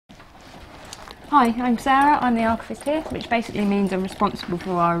Hi, I'm Sarah, I'm the Archivist here, which basically means I'm responsible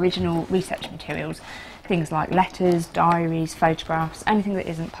for our original research materials, things like letters, diaries, photographs, anything that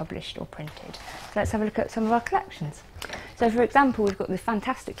isn't published or printed. So let's have a look at some of our collections. So for example, we've got the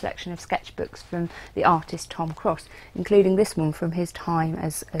fantastic collection of sketchbooks from the artist Tom Cross, including this one from his time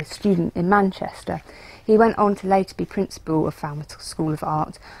as a student in Manchester. He went on to later be principal of Falmouth School of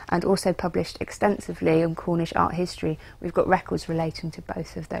Art and also published extensively on Cornish art history. We've got records relating to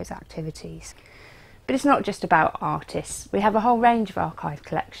both of those activities. But it's not just about artists. We have a whole range of archive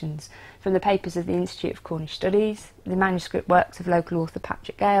collections, from the papers of the Institute of Cornish Studies, the manuscript works of local author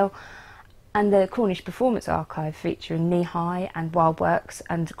Patrick Gale, and the Cornish Performance Archive featuring Knee High and Wild Works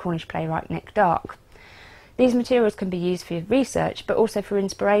and Cornish playwright Nick Dark. These materials can be used for your research, but also for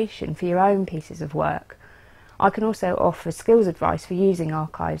inspiration for your own pieces of work. I can also offer skills advice for using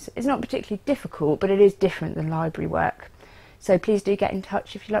archives. It's not particularly difficult, but it is different than library work. So please do get in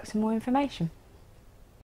touch if you'd like some more information.